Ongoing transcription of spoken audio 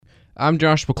I'm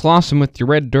Joshua Clausen with your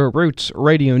Red Dirt Roots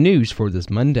radio news for this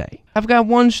Monday. I've got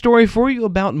one story for you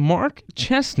about Mark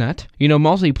Chesnutt.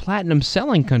 Multi-platinum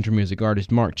selling country music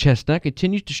artist Mark Chesnutt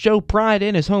continues to show pride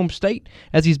in his home state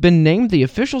as he's been named the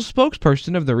official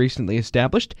spokesperson of the recently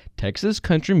established Texas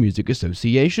Country Music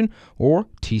Association, or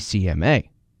TCMA.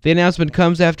 The announcement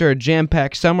comes after a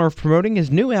jam-packed summer of promoting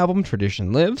his new album,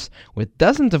 Tradition Lives, with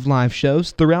dozens of live shows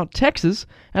throughout Texas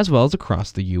as well as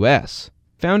across the U.S.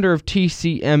 Founder of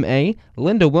TCMA,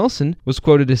 Linda Wilson, was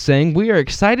quoted as saying, "We are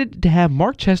excited to have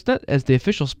Mark Chesnutt as the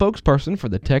official spokesperson for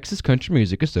the Texas Country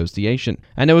Music Association.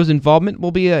 I know his involvement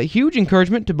will be a huge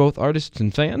encouragement to both artists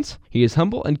and fans. He is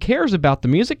humble and cares about the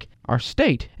music, our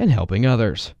state, and helping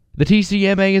others." The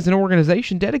TCMA is an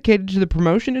organization dedicated to the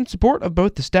promotion and support of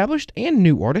both established and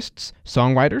new artists,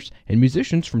 songwriters, and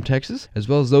musicians from Texas, as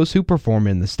well as those who perform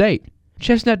in the state.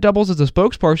 Chesnutt doubles as a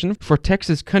spokesperson for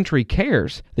Texas Country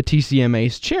Cares, the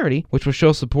TCMA's charity, which will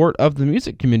show support of the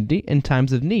music community in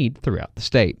times of need throughout the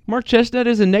state. Mark Chesnutt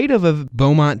is a native of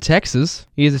Beaumont, Texas.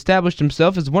 He has established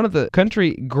himself as one of the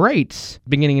country greats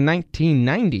beginning in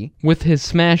 1990 with his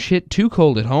smash hit Too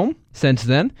Cold at Home. Since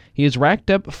then, he has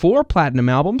racked up 4 platinum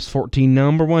albums, 14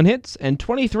 #1 hits, and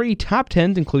 23 top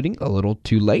 10s, including A Little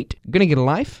Too Late, Gonna Get a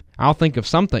Life, I'll Think of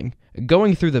Something,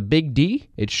 Going Through the Big D,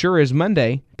 It Sure Is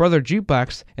Monday, Brother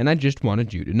Jukebox, and I Just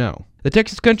Wanted You to Know. The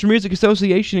Texas Country Music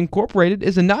Association Incorporated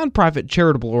is a nonprofit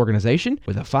charitable organization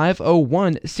with a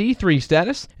 501c3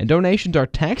 status, and donations are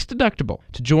tax-deductible.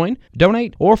 To join,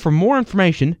 donate, or for more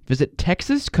information, visit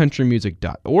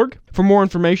texascountrymusic.org. For more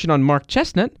information on Mark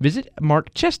Chesnutt, visit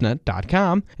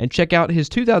markchesnutt.com and check out his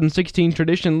 2016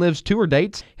 Tradition Lives tour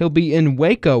dates. He'll be in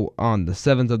Waco on the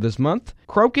 7th of this month,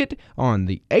 Crockett on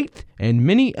the 8th, and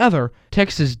many other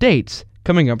Texas dates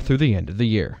coming up through the end of the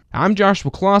year. I'm Joshua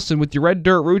Clausen with your Red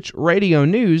Dirt Roots radio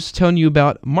news, telling you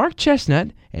about Mark Chesnutt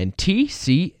and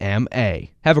TCMA.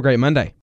 Have a great Monday.